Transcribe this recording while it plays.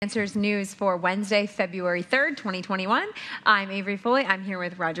Answers News for Wednesday, February 3rd, 2021. I'm Avery Foley. I'm here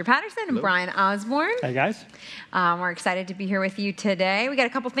with Roger Patterson and Hello. Brian Osborne. Hey, guys. We're excited to be here with you today. We got a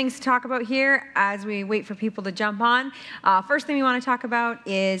couple things to talk about here as we wait for people to jump on. First thing we want to talk about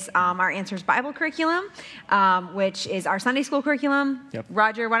is our Answers Bible curriculum, which is our Sunday school curriculum. Yep.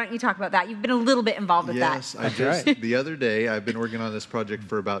 Roger, why don't you talk about that? You've been a little bit involved with that. Yes, the other day, I've been working on this project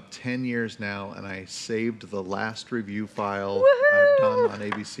for about 10 years now, and I saved the last review file I've done on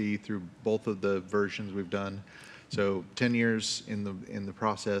ABC through both of the versions we've done. So 10 years in the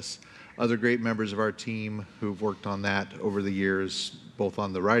process. Other great members of our team who've worked on that over the years, both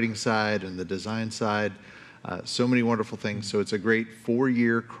on the writing side and the design side. So many wonderful things. So it's a great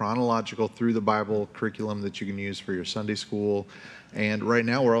 4-year chronological through the Bible curriculum that you can use for your Sunday school. And right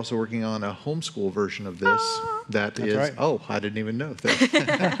now we're also working on a homeschool version of this. That's right. Oh, I didn't even know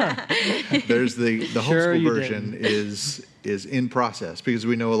that. There's the homeschool version is in process, because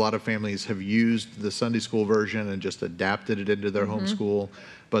we know a lot of families have used the Sunday school version and just adapted it into their homeschool.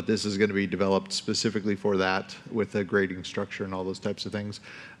 But this is going to be developed specifically for that, with a grading structure and all those types of things.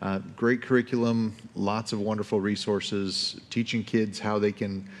 Great curriculum, lots of wonderful resources, teaching kids how they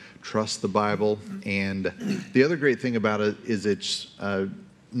can trust the Bible. And the other great thing about it is it's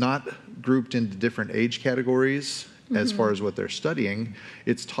not grouped into different age categories as far as what they're studying.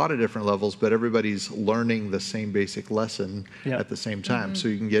 It's taught at different levels, but everybody's learning the same basic lesson at the same time. So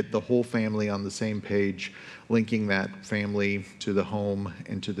you can get the whole family on the same page, linking that family to the home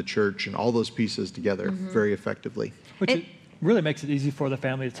and to the church and all those pieces together very effectively. Which really makes it easy for the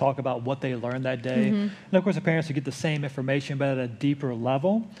family to talk about what they learned that day. And of course, the parents will get the same information, but at a deeper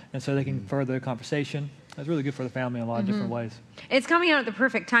level, and so they can further the conversation. It's really good for the family in a lot of different ways. It's coming out at the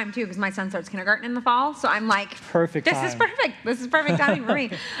perfect time, too, because my son starts kindergarten in the fall. So I'm like, perfect this time. is perfect. This is perfect timing for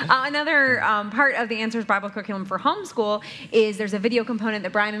me. Another part of the Answers Bible curriculum for homeschool is there's a video component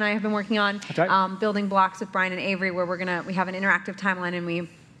that Brian and I have been working on, building blocks with Brian and Avery, where we have an interactive timeline, and we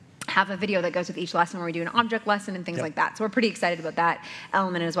have a video that goes with each lesson where we do an object lesson and things like that. So we're pretty excited about that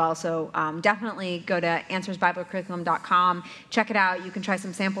element as well. So definitely go to answersbiblecurriculum.com. Check it out. You can try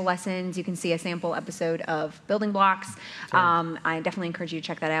some sample lessons. You can see a sample episode of Building Blocks. I definitely encourage you to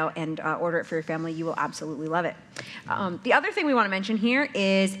check that out and order it for your family. You will absolutely love it. The other thing we want to mention here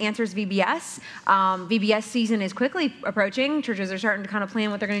is Answers VBS. VBS season is quickly approaching. Churches are starting to kind of plan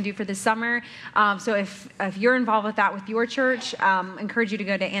what they're going to do for this summer. So if you're involved with that with your church, encourage you to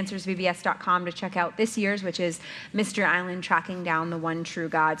go to answersvbs.com to check out this year's, which is Mystery Island, Tracking Down the One True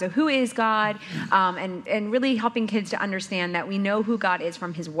God. So who is God? And really helping kids to understand that we know who God is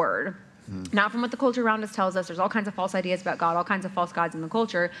from his word. Not from what the culture around us tells us. There's all kinds of false ideas about God, all kinds of false gods in the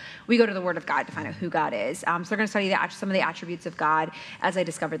culture. We go to the Word of God to find out who God is. So they're going to study some of the attributes of God as they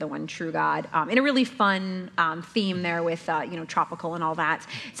discover the one true God in a really fun theme there with tropical and all that.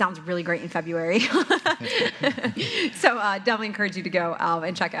 Sounds really great in February. So definitely encourage you to go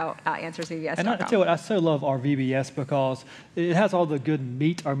and check out AnswersVBS.com. And I tell you what, I so love our VBS because it has all the good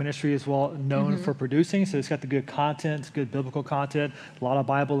meat our ministry is well known for producing. So it's got the good content, good biblical content, a lot of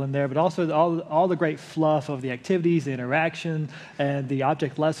Bible in there, but also all the great fluff of the activities, the interaction, and the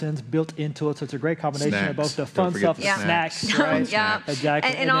object lessons built into it. So it's a great combination of both the fun stuff, the snacks, right?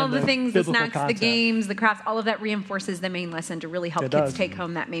 Exactly. And all the things, the snacks, content. The games, the crafts, all of that reinforces the main lesson to really help kids take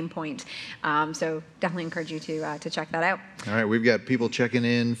home that main point. So definitely encourage you to check that out. All right, we've got people checking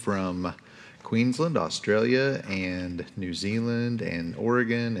in from Queensland, Australia, and New Zealand, and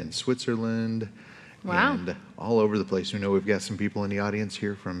Oregon, and Switzerland. Wow. And all over the place. We know we've got some people in the audience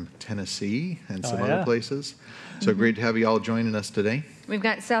here from Tennessee and some other places. So great to have you all joining us today. We've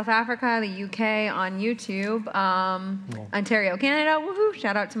got South Africa, the UK on YouTube, Ontario, Canada. Woohoo!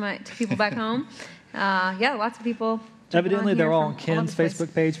 Shout out to people back home. Lots of people. Evidently, they're all on Ken's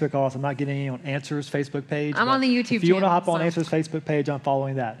Facebook page because I'm not getting any on Answers Facebook page. I'm on the YouTube channel. If you want to hop on Answers Facebook page, I'm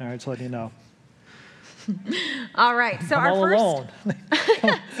following that. All right, just letting you know. All right, so I'm our first. Alone.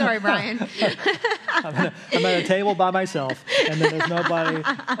 Sorry, Brian. I'm at a table by myself, and then there's nobody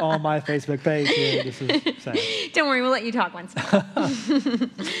on my Facebook page. This is sad. Don't worry, we'll let you talk once.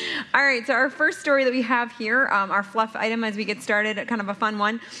 All right, so our first story that we have here, our fluff item as we get started, kind of a fun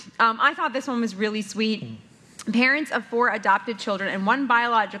one. I thought this one was really sweet. Parents of 4 adopted children and 1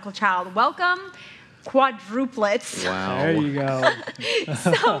 biological child welcome quadruplets. Wow. There you go.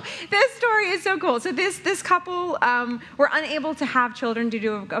 So this story is so cool. So this couple were unable to have children due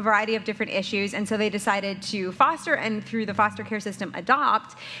to a variety of different issues, and so they decided to foster, and through the foster care system,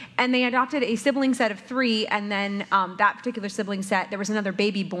 adopt. And they adopted a sibling set of 3, and then that particular sibling set, there was another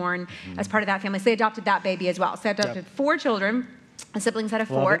baby born as part of that family. So they adopted that baby as well. So they adopted 4 children, a sibling set of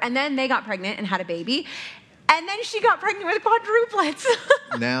 4, and then they got pregnant and had a baby. And then she got pregnant with quadruplets.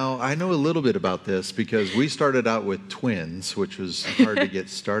 Now, I know a little bit about this because we started out with twins, which was hard to get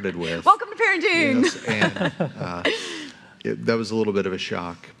started with. Welcome to parenting. Yes, and that was a little bit of a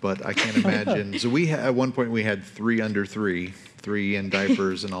shock, but I can't imagine. So at one point we had 3 under 3 in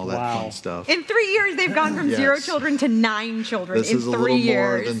diapers and all that Wow. fun stuff. In 3 years, they've gone from Yes. 0 children to 9 children This in is 3 a little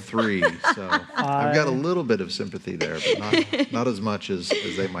years. more than 3, so I've got a little bit of sympathy there, but not as much as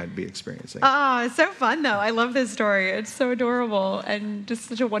they might be experiencing. Oh, it's so fun, though. I love this story. It's so adorable and just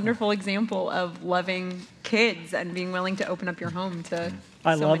such a wonderful example of loving kids and being willing to open up your home to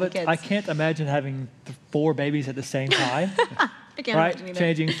I so love many it. kids. I can't imagine having 4 babies at the same time. I can't Right? imagine either.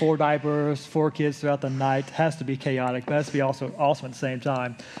 Changing 4 diapers, 4 kids throughout the night has to be chaotic, but it has to be also awesome at the same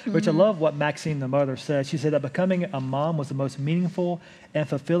time. Which I love what Maxine, the mother, said. She said that becoming a mom was the most meaningful and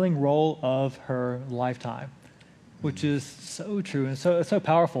fulfilling role of her lifetime, which is so true and so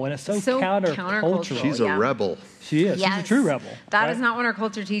powerful, and it's so countercultural. countercultural. She's yeah. a rebel. She is. She's a Yes. true rebel. That right? is not what our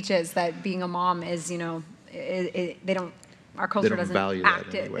culture teaches. That being a mom is, they don't. Our culture don't doesn't value that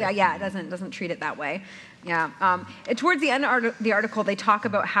act it. anyway. Yeah, it doesn't treat it that way. Yeah. Towards the end of the article, they talk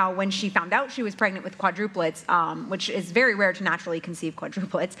about how when she found out she was pregnant with quadruplets, which is very rare to naturally conceive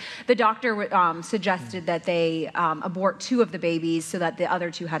quadruplets, the doctor suggested that they abort 2 of the babies so that the other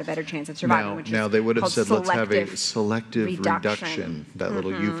 2 had a better chance of surviving. which Now is they would have called said, let's have a selective selective reduction, reduction. that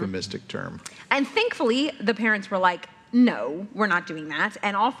little euphemistic term. And thankfully, the parents were like, no, we're not doing that.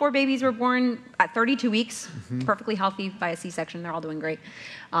 And all 4 babies were born at 32 weeks, perfectly healthy by a C-section. They're all doing great.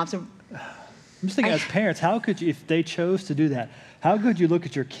 So I'm just thinking, as parents, how could you, if they chose to do that, how could you look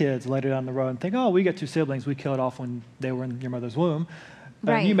at your kids later down the road and think, oh, we got 2 siblings we killed off when they were in your mother's womb.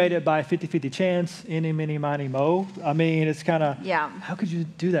 Right. You made it by a 50-50 chance, any, mini, miny, mo. I mean, it's kind of, Yeah. how could you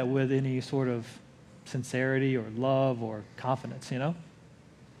do that with any sort of sincerity or love or confidence,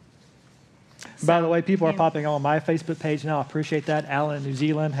 By the way, people are popping on my Facebook page now. I appreciate that. Alan in New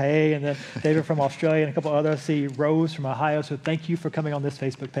Zealand, hey, and then David from Australia and a couple others. I see Rose from Ohio. So thank you for coming on this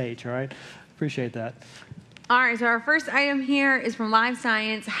Facebook page, all right? Appreciate that. All right, so our first item here is from Live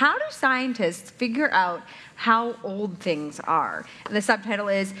Science. How do scientists figure out how old things are? And the subtitle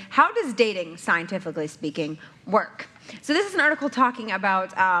is, How Does Dating, Scientifically Speaking, Work? So this is an article talking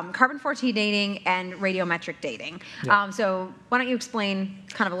about carbon-14 dating and radiometric dating. Yeah. So why don't you explain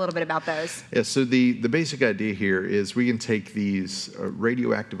kind of a little bit about those? Yeah, so the basic idea here is we can take these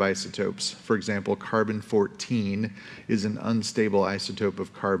radioactive isotopes. For example, carbon-14 is an unstable isotope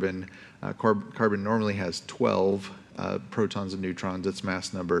of carbon. Carbon normally has 12 protons and neutrons, its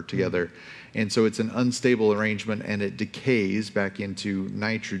mass number together. And so it's an unstable arrangement, and it decays back into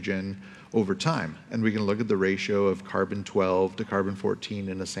nitrogen over time. And we can look at the ratio of carbon-12 to carbon-14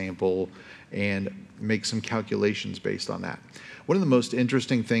 in a sample and make some calculations based on that. One of the most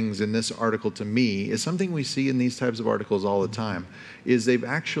interesting things in this article to me is something we see in these types of articles all the time, is they've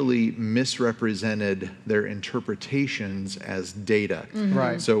actually misrepresented their interpretations as data.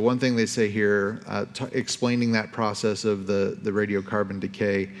 Right. So one thing they say here, explaining that process of the radiocarbon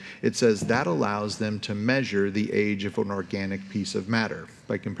decay, it says that allows them to measure the age of an organic piece of matter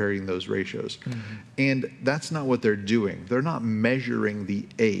by comparing those ratios. And that's not what they're doing. They're not measuring the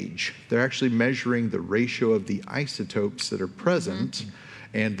age. They're actually measuring the ratio of the isotopes that are present,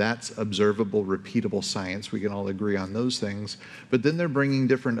 and that's observable, repeatable science. We can all agree on those things. But then they're bringing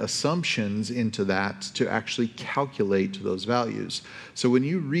different assumptions into that to actually calculate those values. So when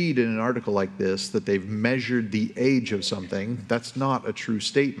you read in an article like this that they've measured the age of something, that's not a true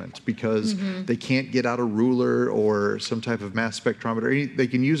statement, because they can't get out a ruler or some type of mass spectrometer. They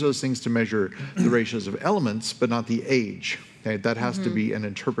can use those things to measure the ratios of elements, but not the age. Okay, that has to be an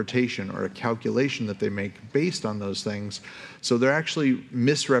interpretation or a calculation that they make based on those things. So they're actually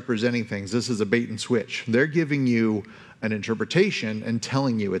misrepresenting things. This is a bait and switch. They're giving you an interpretation and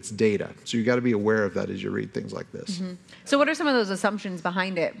telling you it's data. So you got to be aware of that as you read things like this. So what are some of those assumptions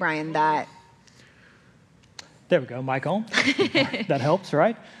behind it, Brian, that... There we go, mic on. That helps,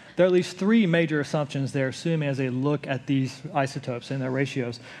 right? There are at least 3 major assumptions they're assuming as they look at these isotopes and their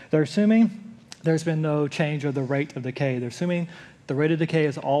ratios. They're assuming there's been no change of the rate of decay. They're assuming the rate of decay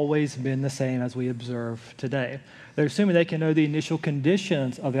has always been the same as we observe today. They're assuming they can know the initial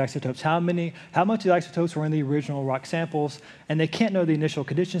conditions of the isotopes, how much of the isotopes were in the original rock samples, and they can't know the initial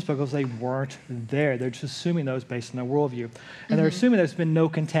conditions because they weren't there. They're just assuming those based on their worldview. And they're assuming there's been no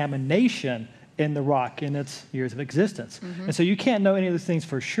contamination in the rock in its years of existence. And so you can't know any of these things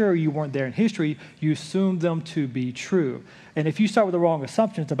for sure. You weren't there in history. You assume them to be true. And if you start with the wrong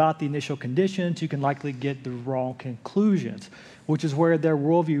assumptions about the initial conditions, you can likely get the wrong conclusions, which is where their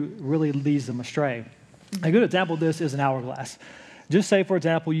worldview really leads them astray. A good example of this is an hourglass. Just say, for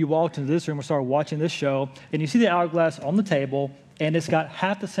example, you walked into this room and started watching this show, and you see the hourglass on the table, and it's got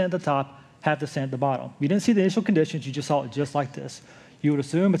half the sand at the top, half the sand at the bottom. You didn't see the initial conditions, you just saw it just like this. You would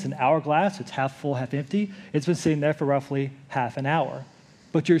assume it's an hourglass, it's half full, half empty. It's been sitting there for roughly half an hour.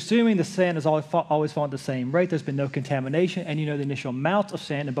 But you're assuming the sand is always falling at the same rate, there's been no contamination, and you know the initial amount of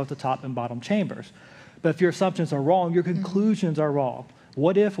sand in both the top and bottom chambers. But if your assumptions are wrong, your conclusions are wrong.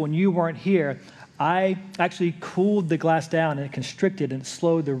 What if, when you weren't here, I actually cooled the glass down and it constricted and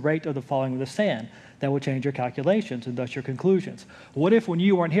slowed the rate of the falling of the sand? That would change your calculations and thus your conclusions. What if, when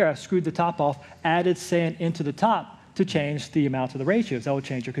you weren't here, I screwed the top off, added sand into the top to change the amount of the ratios? That would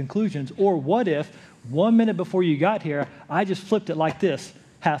change your conclusions. Or what if, 1 minute before you got here, I just flipped it like this,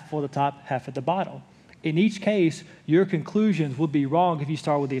 half full at the top, half at the bottom? In each case, your conclusions would be wrong if you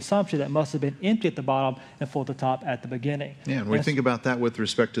start with the assumption that it must have been empty at the bottom and full at the top at the beginning. Yeah, and we think about that with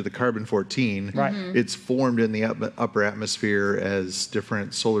respect to the carbon-14. Right. It's formed in the upper atmosphere as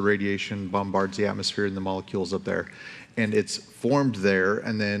different solar radiation bombards the atmosphere and the molecules up there. And it's formed there,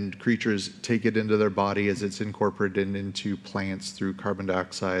 and then creatures take it into their body as it's incorporated into plants through carbon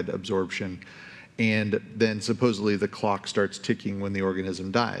dioxide absorption. And then supposedly the clock starts ticking when the organism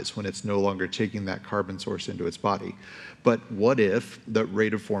dies, when it's no longer taking that carbon source into its body. But what if the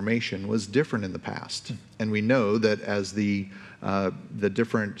rate of formation was different in the past? And we know that as the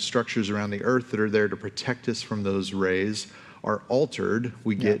different structures around the Earth that are there to protect us from those rays are altered,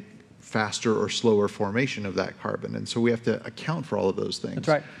 we get faster or slower formation of that carbon. And so we have to account for all of those things. That's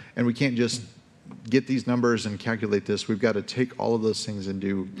right. And we can't just get these numbers and calculate this. We've got to take all of those things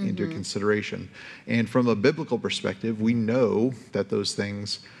into consideration. And from a biblical perspective, we know that those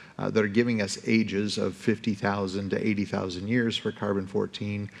things that are giving us ages of 50,000 to 80,000 years for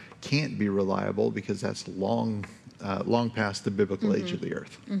carbon-14 can't be reliable because that's long past the biblical age of the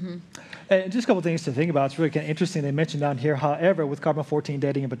Earth. And just a couple things to think about. It's really kind of interesting they mentioned down here, however, with carbon-14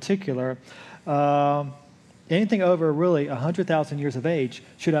 dating in particular, anything over really 100,000 years of age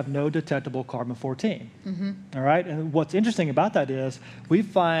should have no detectable carbon-14. All right? And what's interesting about that is we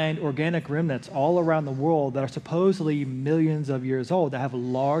find organic remnants all around the world that are supposedly millions of years old that have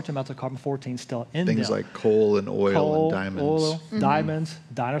large amounts of carbon-14 still in them. Things like coal and oil and diamonds. Oil, diamonds,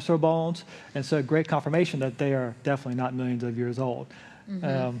 dinosaur bones. And so great confirmation that they are definitely not millions of years old.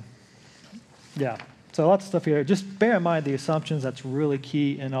 Yeah. So lots of stuff here. Just bear in mind the assumptions. That's really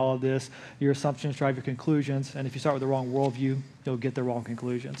key in all of this. Your assumptions drive your conclusions. And if you start with the wrong worldview, you'll get the wrong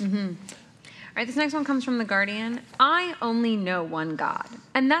conclusions. All right, this next one comes from The Guardian. I only know one God,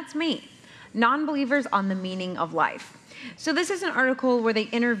 and that's me. Non-believers on the meaning of life. So this is an article where they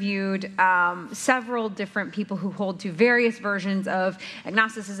interviewed several different people who hold to various versions of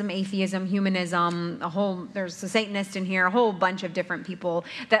agnosticism, atheism, humanism, there's a Satanist in here, a whole bunch of different people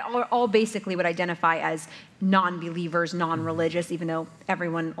that all basically would identify as non-believers, non-religious, even though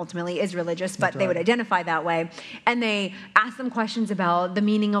everyone ultimately is religious, but they would identify that way. And they asked them questions about the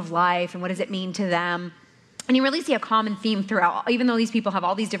meaning of life and what does it mean to them. And you really see a common theme throughout, even though these people have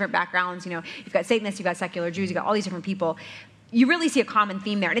all these different backgrounds, you've got Satanists, you've got secular Jews, you've got all these different people. You really see a common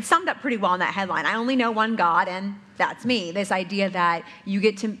theme there. And it's summed up pretty well in that headline. I only know one God, and that's me. This idea that you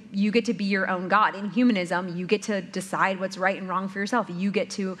get to be your own God. In humanism, you get to decide what's right and wrong for yourself. You get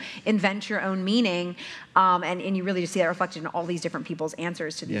to invent your own meaning. And you really just see that reflected in all these different people's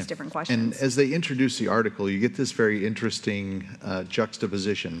answers to these different questions. And as they introduce the article, you get this very interesting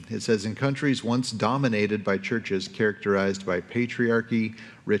juxtaposition. It says, in countries once dominated by churches characterized by patriarchy,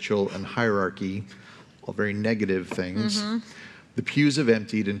 ritual, and hierarchy, all very negative things, the pews have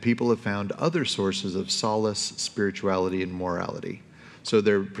emptied and people have found other sources of solace, spirituality, and morality. So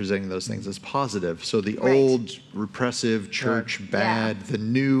they're presenting those things as positive. So the old repressive church, bad, the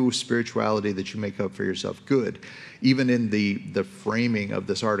new spirituality that you make up for yourself, good. Even in the framing of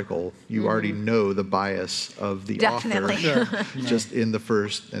this article, you already know the bias of the author just in the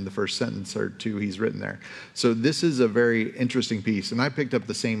first sentence or two he's written there. So this is a very interesting piece. And I picked up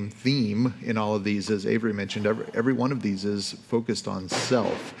the same theme in all of these, as Avery mentioned. Every one of these is focused on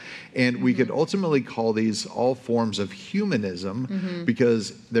self. And we could ultimately call these all forms of humanism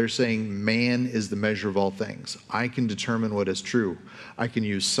because they're saying man is the measure of all things. I can determine what is true. I can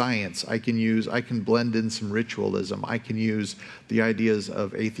use science. I can blend in some ritualism. I can use the ideas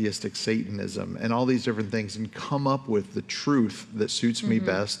of atheistic Satanism and all these different things and come up with the truth that suits me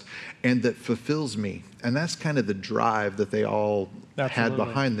best and that fulfills me. And that's kind of the drive that they all had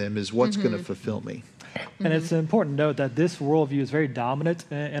behind them, is what's going to fulfill me. And it's important to note that this worldview is very dominant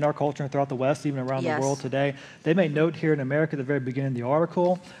in our culture and throughout the West, even around the world today. They made note here in America at the very beginning of the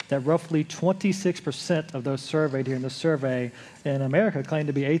article that roughly 26% of those surveyed here in the survey in America claim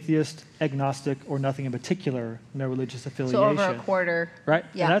to be atheist, agnostic, or nothing in particular, no religious affiliation. So over a quarter. Right?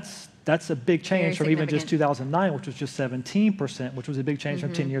 Yeah. And that's a big change Very from even just significant. 2009, which was just 17%, which was a big change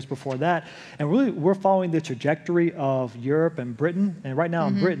from 10 years before that. And really, we're following the trajectory of Europe and Britain. And right now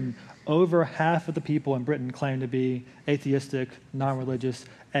in Britain, over half of the people in Britain claim to be atheistic, non-religious,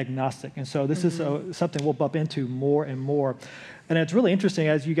 agnostic. And so this is something we'll bump into more and more. And it's really interesting,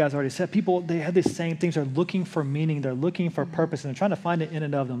 as you guys already said, people, they have these same things. They're looking for meaning. They're looking for purpose, and they're trying to find it in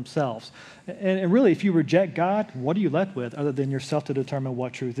and of themselves. And really, if you reject God, what are you left with other than yourself to determine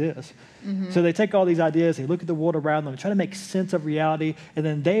what truth is? So they take all these ideas, they look at the world around them, try to make sense of reality, and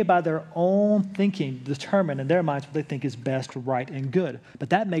then they, by their own thinking, determine in their minds what they think is best, right, and good. But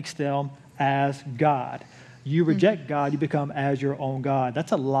that makes them as God. You reject God, you become as your own God.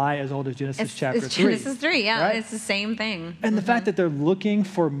 That's a lie as old as Genesis chapter 3. Genesis 3, yeah. Right? It's the same thing. And the fact that they're looking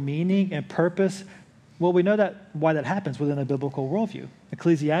for meaning and purpose, well, we know that why that happens within a biblical worldview.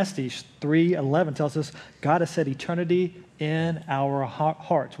 Ecclesiastes 3:11 tells us God has set eternity in our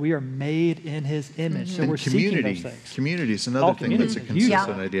hearts. We are made in his image. So And we're seeking those community. things. Community is another thing that's a community is huge.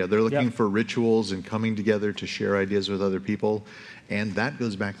 consistent idea. They're looking Yep. for rituals and coming together to share ideas with other people. And that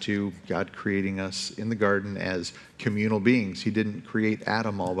goes back to God creating us in the garden as communal beings. He didn't create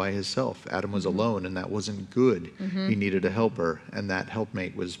Adam all by himself. Adam was alone, and that wasn't good. He needed a helper, and that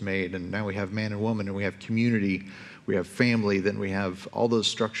helpmate was made. And now we have man and woman, and we have community, we have family, then we have all those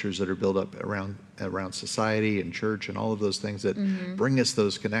structures that are built up around society and church and all of those things that bring us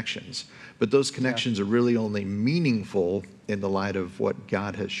those connections. But those connections are really only meaningful in the light of what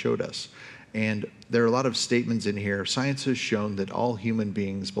God has showed us. And there are a lot of statements in here. Science has shown that all human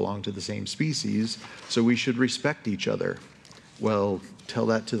beings belong to the same species, so we should respect each other. Well, tell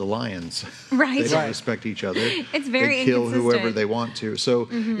that to the lions. Right. They don't Right. respect each other. It's very They kill whoever inconsistent. they want to. So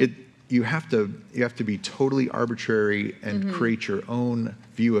you have to be totally arbitrary and create your own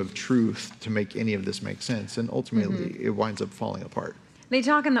view of truth to make any of this make sense. And ultimately, it winds up falling apart. They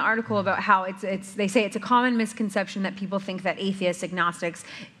talk in the article about how they say it's a common misconception that people think that atheists, agnostics,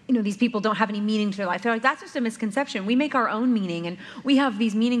 these people don't have any meaning to their life. They're like, that's just a misconception. We make our own meaning, and we have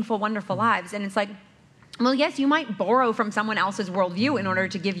these meaningful, wonderful lives. And it's like, well, yes, you might borrow from someone else's worldview in order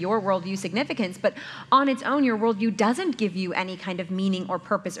to give your worldview significance, but on its own, your worldview doesn't give you any kind of meaning or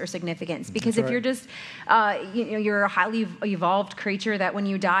purpose or significance. Because if right. you're just, you're a highly evolved creature that when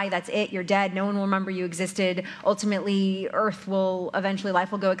you die, that's it, you're dead. No one will remember you existed. Ultimately, life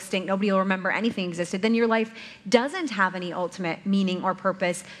will go extinct. Nobody will remember anything existed. Then your life doesn't have any ultimate meaning or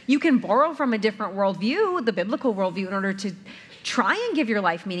purpose. You can borrow from a different worldview, the biblical worldview, in order to try and give your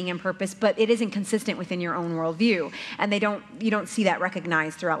life meaning and purpose, but it isn't consistent within your own worldview. And you don't see that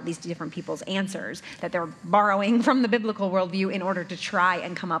recognized throughout these different people's answers, that they're borrowing from the biblical worldview in order to try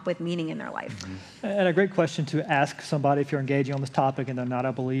and come up with meaning in their life. And a great question to ask somebody if you're engaging on this topic and they're not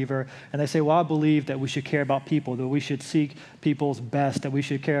a believer, and they say, well, I believe that we should care about people, that we should seek people's best, that we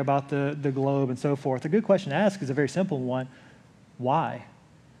should care about the globe and so forth. A good question to ask is a very simple one. Why?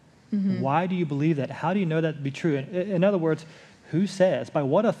 Why do you believe that? How do you know that to be true? In other words, who says? By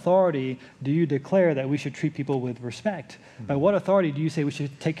what authority do you declare that we should treat people with respect? By what authority do you say we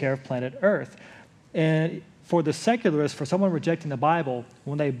should take care of planet Earth? And for the secularists, for someone rejecting the Bible,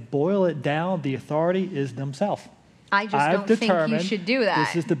 when they boil it down, the authority is themselves. I just don't think you should do that.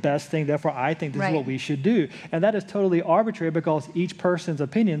 This is the best thing, therefore I think this is Right. what we should do. And that is totally arbitrary because each person's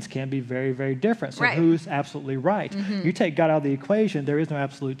opinions can be very, very different. So Right. who's absolutely right? You take God out of the equation, there is no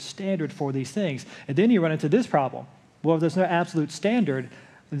absolute standard for these things. And then you run into this problem. Well, if there's no absolute standard,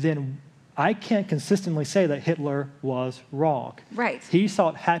 then I can't consistently say that Hitler was wrong. Right. He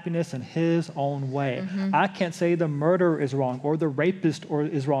sought happiness in his own way. I can't say the murderer is wrong or the rapist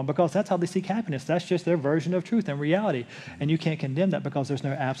is wrong because that's how they seek happiness. That's just their version of truth and reality. And you can't condemn that because there's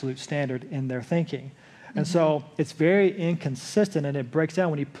no absolute standard in their thinking. And so it's very inconsistent, and it breaks down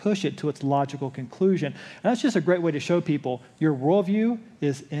when you push it to its logical conclusion. And that's just a great way to show people your worldview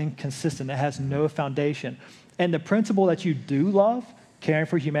is inconsistent. It has no foundation. And the principle that you do love, caring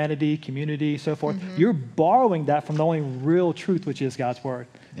for humanity, community, so forth, you're borrowing that from the only real truth, which is God's Word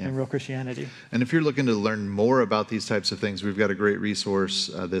and real Christianity. And if you're looking to learn more about these types of things, we've got a great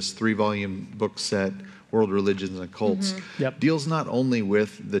resource, this 3-volume book set, World Religions and Cults, deals not only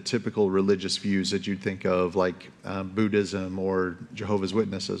with the typical religious views that you'd think of, like Buddhism or Jehovah's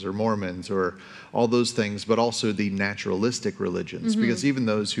Witnesses or Mormons or all those things, but also the naturalistic religions, because even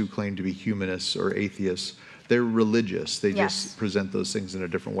those who claim to be humanists or atheists, they're religious. They Yes. just present those things in a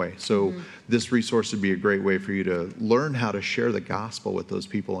different way. So this resource would be a great way for you to learn how to share the gospel with those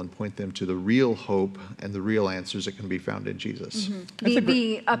people and point them to the real hope and the real answers that can be found in Jesus.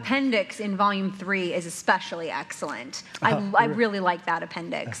 The appendix in volume 3 is especially excellent. I really like that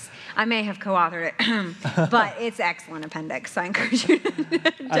appendix. I may have co-authored it, but it's excellent appendix. I encourage you to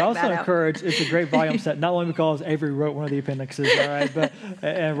check I also that out. encourage, it's a great volume set, not only because Avery wrote one of the appendixes, all right, but,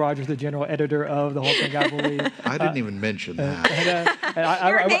 and Roger's the general editor of the whole thing, I believe. I didn't even mention that.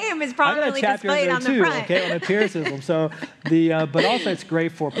 Your name is prominently displayed on the front. Okay, on empiricism. So but also it's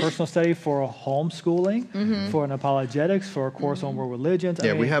great for personal study, for homeschooling, for an apologetics, for a course on world religions.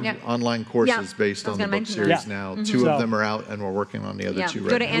 Yeah, we have online courses based I was on the gonna book mention series that. now. Yeah. 2 of them are out, and we're working on the other 2 Go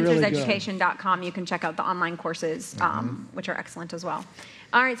right to now. Really good. answerseducation.com. You can check out the online courses, which are excellent as well.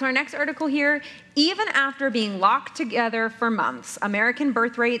 All right, so our next article here, even after being locked together for months, American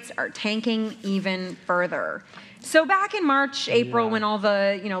birth rates are tanking even further. So back in March, April, when all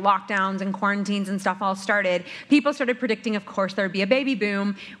the lockdowns and quarantines and stuff all started, people started predicting, of course, there'd be a baby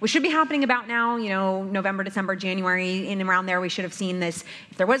boom, which should be happening about now, November, December, January, in and around there, we should have seen this.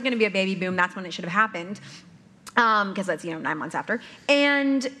 If there was going to be a baby boom, that's when it should have happened, because that's 9 months after.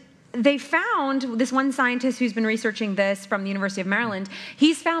 And they found, this one scientist who's been researching this from the University of Maryland,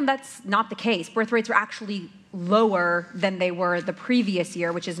 he's found that's not the case. Birth rates are actually lower than they were the previous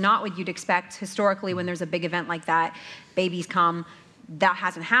year, which is not what you'd expect historically when there's a big event like that. Babies come. That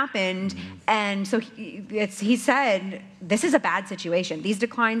hasn't happened. And so he said, this is a bad situation. These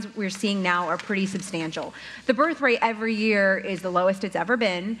declines we're seeing now are pretty substantial. The birth rate every year is the lowest it's ever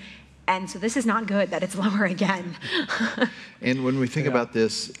been. And so this is not good that it's lower again. And when we think about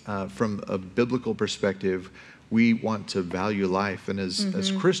this from a biblical perspective, we want to value life. And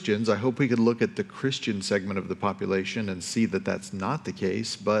as Christians, I hope we could look at the Christian segment of the population and see that that's not the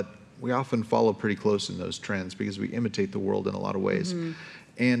case. But we often follow pretty close in those trends because we imitate the world in a lot of ways.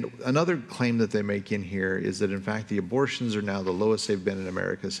 And another claim that they make in here is that, in fact, the abortions are now the lowest they've been in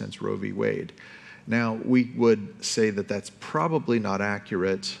America since Roe v. Wade. Now, we would say that that's probably not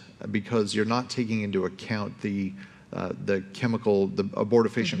accurate because you're not taking into account the chemical, the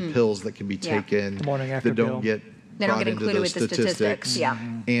abortifacient pills that can be taken The morning after that don't pill. get They don't brought get into included those with the statistics. Yeah.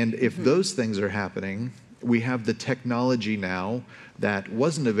 And if those things are happening, we have the technology now that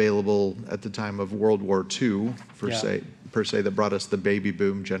wasn't available at the time of World War II, per se, that brought us the baby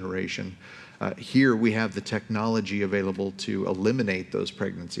boom generation. Here we have the technology available to eliminate those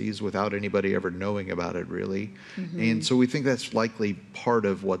pregnancies without anybody ever knowing about it, really. And so we think that's likely part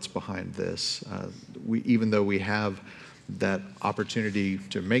of what's behind this. Even though we have that opportunity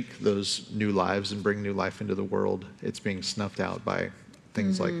to make those new lives and bring new life into the world, it's being snuffed out by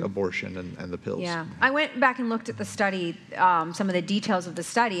things like abortion and the pills. Yeah, I went back and looked at the study, some of the details of the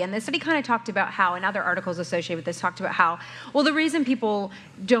study, and the study kind of talked about how, and other articles associated with this talked about how, well, the reason people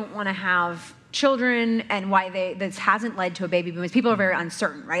don't want to have children and why this hasn't led to a baby boom is people are very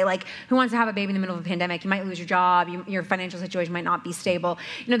uncertain, right? Like, who wants to have a baby in the middle of a pandemic? You might lose your job, your financial situation might not be stable.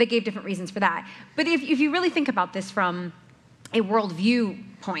 They gave different reasons for that. But if you really think about this from a worldview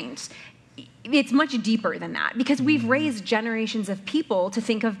point, it's much deeper than that because we've raised generations of people to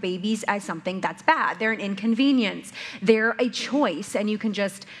think of babies as something that's bad. They're an inconvenience. They're a choice, and you can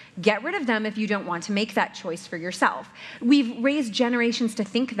just get rid of them if you don't want to make that choice for yourself. We've raised generations to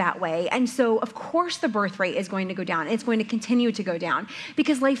think that way, and so of course the birth rate is going to go down. It's going to continue to go down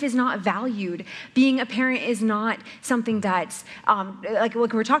because life is not valued. Being a parent is not something that's, like we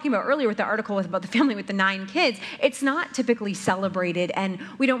were talking about earlier with the article about the family with the 9 kids, it's not typically celebrated, and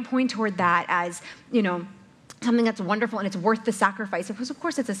we don't point toward that as, something that's wonderful and it's worth the sacrifice. Of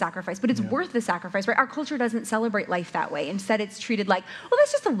course it's a sacrifice, but it's worth the sacrifice, right? Our culture doesn't celebrate life that way. Instead, it's treated like, well,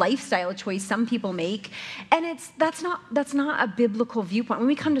 that's just a lifestyle choice some people make. And that's not a biblical viewpoint. When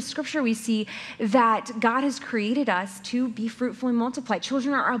we come to Scripture, we see that God has created us to be fruitful and multiply.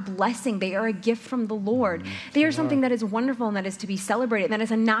 Children are a blessing. They are a gift from the Lord. They are something that is wonderful and that is to be celebrated. And that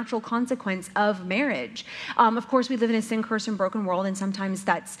is a natural consequence of marriage. Of course, we live in a sin-cursed and broken world, and sometimes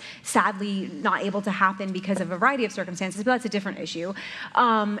that's sadly not able to happen because of a variety of circumstances, but that's a different issue.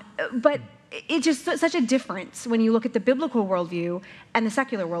 But it's just such a difference when you look at the biblical worldview and the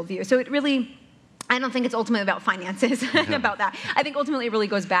secular worldview. So it really, I don't think it's ultimately about finances and about that. I think ultimately it really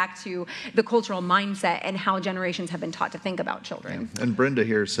goes back to the cultural mindset and how generations have been taught to think about children. Yeah. And Brenda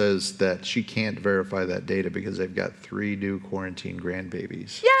here says that she can't verify that data because they've got 3 new quarantine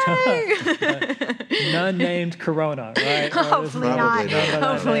grandbabies. Yay! None named Corona, right? Hopefully not.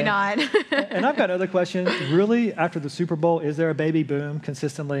 Hopefully not. And I've got another question. Really, after the Super Bowl, is there a baby boom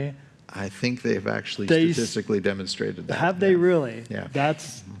consistently? I think they've actually They statistically demonstrated that. Have they really? Yeah.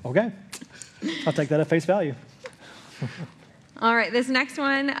 That's okay. I'll take that at face value. All right, this next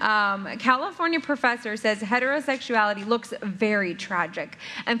one, California professor says heterosexuality looks very tragic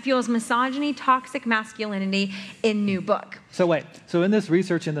and fuels misogyny, toxic masculinity in new book. So wait, so in this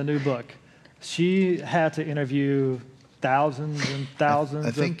research in the new book, she had to interview thousands and thousands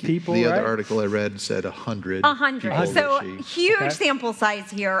I think of people, the right? other article I read said 100. 100. So huge Okay. sample size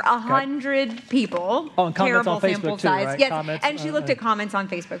here. 100 people. Oh, and comments terrible on Facebook sample too, size. right? Yes, Comments, and she looked at comments on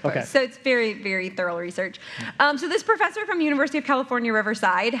Facebook posts. Okay. So it's very, very thorough research. So this professor from University of California,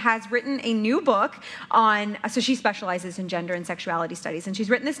 Riverside, has written a new book on. So she specializes in gender and sexuality studies, and she's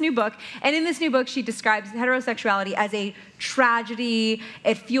written this new book. And in this new book, she describes heterosexuality as a tragedy.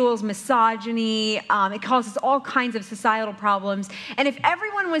 It fuels misogyny. It causes all kinds of societal problems. And if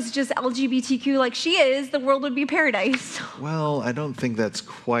everyone was just LGBTQ like she is, the world would be paradise. Well, I don't think that's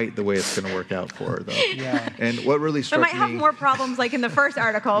quite the way it's going to work out for her, though. Yeah. And what really It struck might have me, more problems like in the first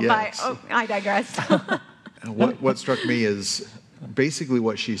article, Yes. but I digress. what struck me is basically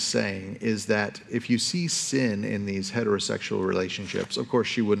what she's saying is that if you see sin in these heterosexual relationships, of course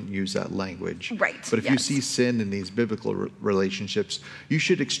she wouldn't use that language. Right, But if you yes. see sin in these biblical relationships, you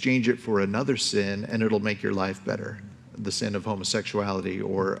should exchange it for another sin, and it'll make your life better. The sin of homosexuality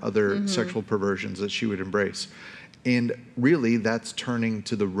or other sexual perversions that she would embrace. And really, that's turning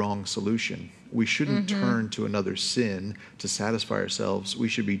to the wrong solution. We shouldn't turn to another sin to satisfy ourselves. We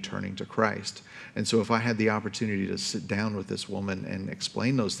should be turning to Christ. And so if I had the opportunity to sit down with this woman and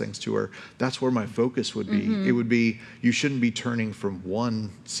explain those things to her, that's where my focus would be. It would be, you shouldn't be turning from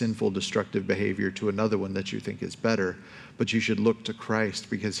one sinful, destructive behavior to another one that you think is better, but you should look to Christ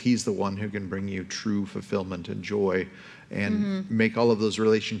because he's the one who can bring you true fulfillment and joy and make all of those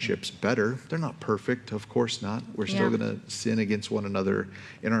relationships better. They're not perfect, of course not. We're still Yeah. going to sin against one another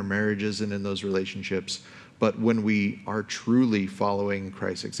in our marriages and in those relationships. But when we are truly following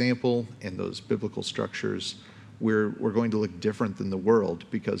Christ's example and those biblical structures, we're going to look different than the world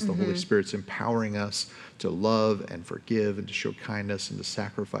because the Holy Spirit's empowering us to love and forgive and to show kindness and to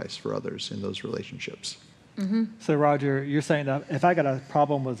sacrifice for others in those relationships. So Roger, you're saying that if I got a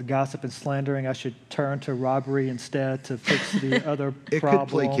problem with gossip and slandering, I should turn to robbery instead to fix the other It problem? could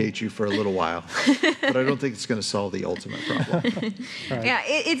placate you for a little while, but I don't think it's going to solve the ultimate problem. Right. Yeah,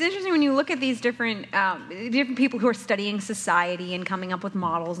 it's interesting when you look at these different people who are studying society and coming up with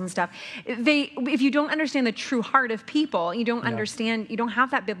models and stuff. If you don't understand the true heart of people, you don't understand. You don't have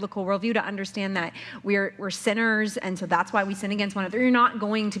that biblical worldview to understand that we're sinners, and so that's why we sin against one another. You're not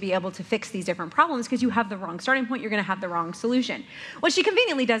going to be able to fix these different problems because you have the wrong starting point. You're going to have the wrong solution. What she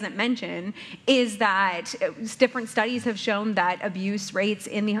conveniently doesn't mention is that different studies have shown that abuse rates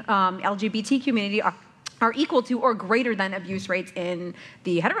in the LGBT community are equal to or greater than abuse rates in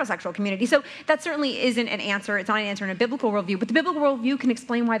the heterosexual community. So that certainly isn't an answer. It's not an answer in a biblical worldview, but the biblical worldview can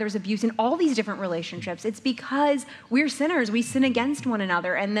explain why there's abuse in all these different relationships. It's because we're sinners. We sin against one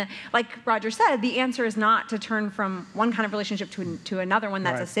another. And like Roger said, the answer is not to turn from one kind of relationship to another one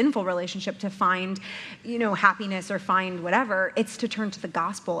that's Right. a sinful relationship to find, happiness or find whatever. It's to turn to the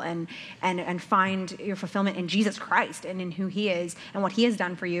gospel and find your fulfillment in Jesus Christ and in who he is and what he has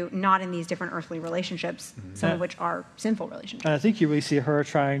done for you, not in these different earthly relationships. Some of which are sinful relationships. And I think you really see her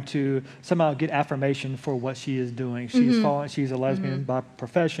trying to somehow get affirmation for what she is doing. She's a lesbian by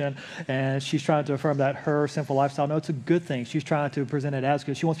profession, and she's trying to affirm that her sinful lifestyle, no, it's a good thing. She's trying to present it as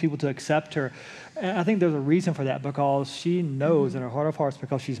good. She wants people to accept her. And I think there's a reason for that because she knows in her heart of hearts,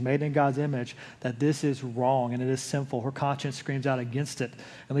 because she's made in God's image, that this is wrong and it is sinful. Her conscience screams out against it,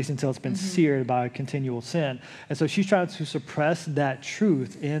 at least until it's been seared by continual sin. And so she's trying to suppress that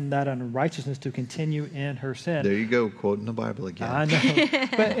truth in that unrighteousness to continue in her sin. There you go, quoting the Bible again. I know.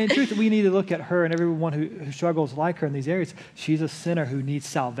 But in truth, we need to look at her and everyone who struggles like her in these areas. She's a sinner who needs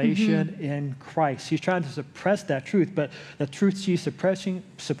salvation in Christ. She's trying to suppress that truth, but the truth she's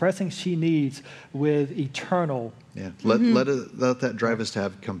suppressing she needs with eternal. Yeah, let that drive us to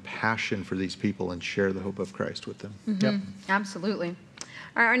have compassion for these people and share the hope of Christ with them. Yep. Absolutely.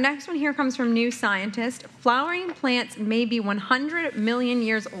 All right, our next one here comes from New Scientist. Flowering plants may be 100 million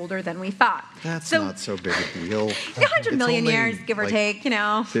years older than we thought. That's not so big a deal. 100 million years, give or take,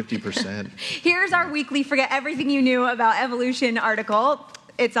 50%. Here's our weekly Forget Everything You Knew About Evolution article.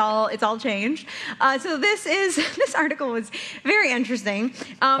 It's all changed. So this article was very interesting.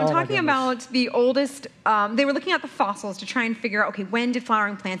 Talking about the oldest, they were looking at the fossils to try and figure out, okay, when did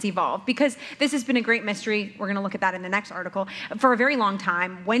flowering plants evolve? Because this has been a great mystery. We're going to look at that in the next article. For a very long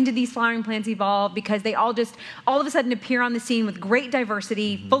time, when did these flowering plants evolve? Because they all of a sudden appear on the scene with great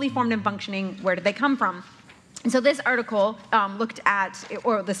diversity, fully formed and functioning. Where did they come from? And so this article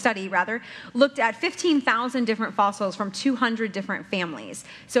or the study rather, looked at 15,000 different fossils from 200 different families.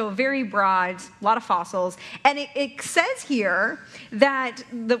 So very broad, a lot of fossils. And it says here that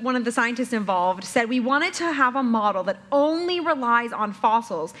one of the scientists involved said we wanted to have a model that only relies on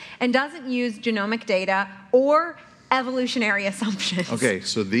fossils and doesn't use genomic data or evolutionary assumptions. Okay,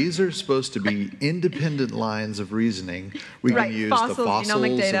 so these are supposed to be independent lines of reasoning. We Right, can use fossils, the fossils,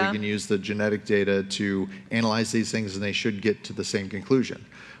 genomic data. we can use the genetic data to analyze these things, and they should get to the same conclusion.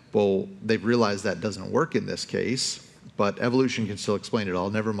 Well, they've realized that doesn't work in this case, but evolution can still explain it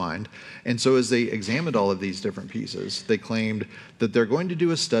all, never mind. And so as they examined all of these different pieces, they claimed that they're going to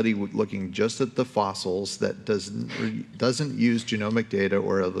do a study looking just at the fossils that doesn't use genomic data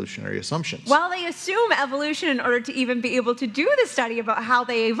or evolutionary assumptions. Well, they assume evolution in order to even be able to do the study about how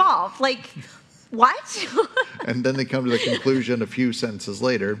they evolved. Like, what? And then they come to the conclusion a few sentences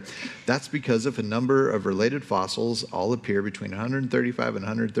later, that's because if a number of related fossils all appear between 135 and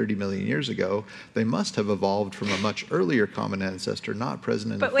 130 million years ago, they must have evolved from a much earlier common ancestor not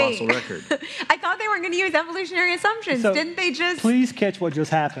present in the fossil record. I thought they weren't going to use evolutionary assumptions. So Didn't they just? Please catch what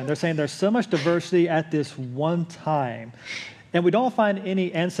just happened. They're saying there's so much diversity at this one time. And we don't find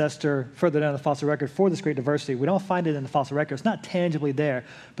any ancestor further down the fossil record for this great diversity. We don't find it in the fossil record. It's not tangibly there.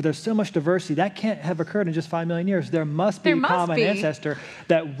 But there's so much diversity. That can't have occurred in just 5 million years. There must be a common ancestor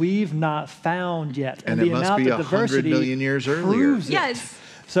that we've not found yet. And the it must amount be of 100 diversity million years earlier. proves it. Yes.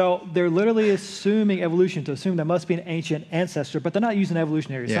 So they're literally assuming evolution to assume there must be an ancient ancestor, but they're not using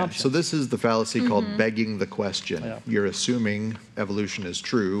evolutionary assumptions. So this is the fallacy called begging the question. Yeah. You're assuming evolution is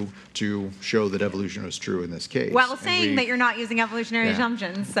true to show that evolution was true in this case. While And saying that you're not using evolutionary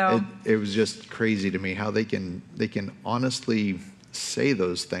assumptions. So it was just crazy to me how they can honestly say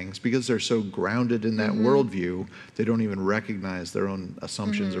those things because they're so grounded in that worldview, they don't even recognize their own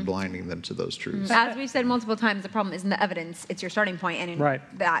assumptions are blinding them to those truths. But as we've said multiple times, the problem isn't the evidence, it's your starting point, and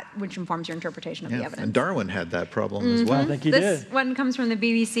that which informs your interpretation of the evidence. And Darwin had that problem as well. I think he This did. one comes from the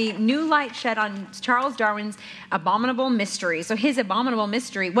BBC. New light shed on Charles Darwin's abominable mystery. So his abominable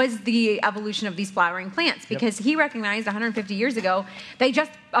mystery was the evolution of these flowering plants because he recognized 150 years ago they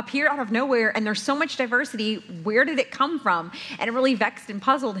just appear out of nowhere and there's so much diversity. Where did it come from? And it really vexed and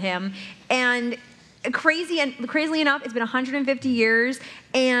puzzled him. And crazily enough, it's been 150 years,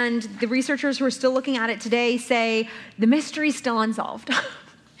 and the researchers who are still looking at it today say the mystery's still unsolved.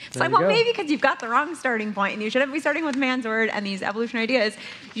 It's like, well, maybe because you've got the wrong starting point, and you shouldn't be starting with man's word and these evolutionary ideas.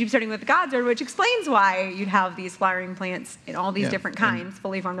 You should be starting with God's word, which explains why you'd have these flowering plants in all these different kinds,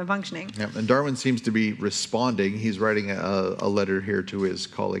 fully formed and functioning. Yeah, and Darwin seems to be responding. He's writing a letter here to his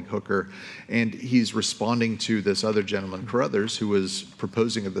colleague Hooker, and he's responding to this other gentleman, Carruthers, who was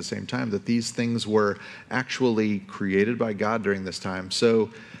proposing at the same time that these things were actually created by God during this time.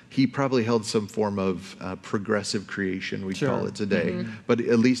 So he probably held some form of progressive creation, we call it today. But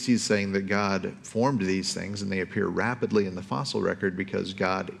at least he's saying that God formed these things and they appear rapidly in the fossil record because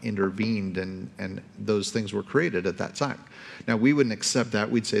God intervened and those things were created at that time. Now, we wouldn't accept that.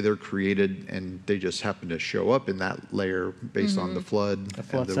 We'd say they're created and they just happen to show up in that layer based on the flood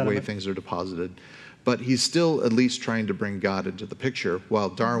and the way things are deposited. But he's still at least trying to bring God into the picture, while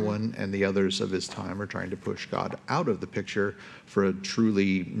Darwin and the others of his time are trying to push God out of the picture for a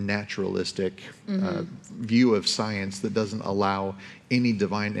truly naturalistic view of science that doesn't allow any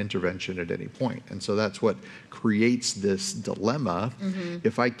divine intervention at any point. And so that's what creates this dilemma.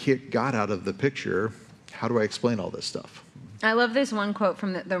 If I kick God out of the picture, how do I explain all this stuff? I love this one quote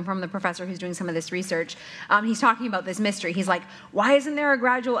from the professor who's doing some of this research. He's talking about this mystery. He's like, why isn't there a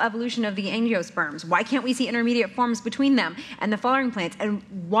gradual evolution of the angiosperms? Why can't we see intermediate forms between them and the flowering plants? And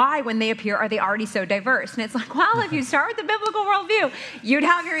why, when they appear, are they already so diverse? And it's like, well, if you start with the biblical worldview, you'd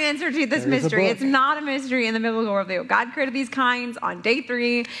have your answer to this mystery. It's not a mystery in the biblical worldview. God created these kinds on day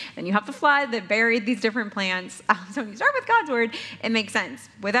 3, and you have the flood that buried these different plants. So when you start with God's word, it makes sense.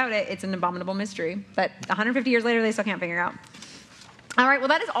 Without it, it's an abominable mystery. But 150 years later, they still can't figure it out. All right, well,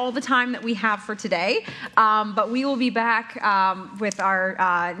 that is all the time that we have for today. But we will be back with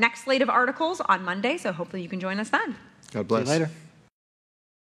our next slate of articles on Monday, so hopefully you can join us then. God bless. See you later.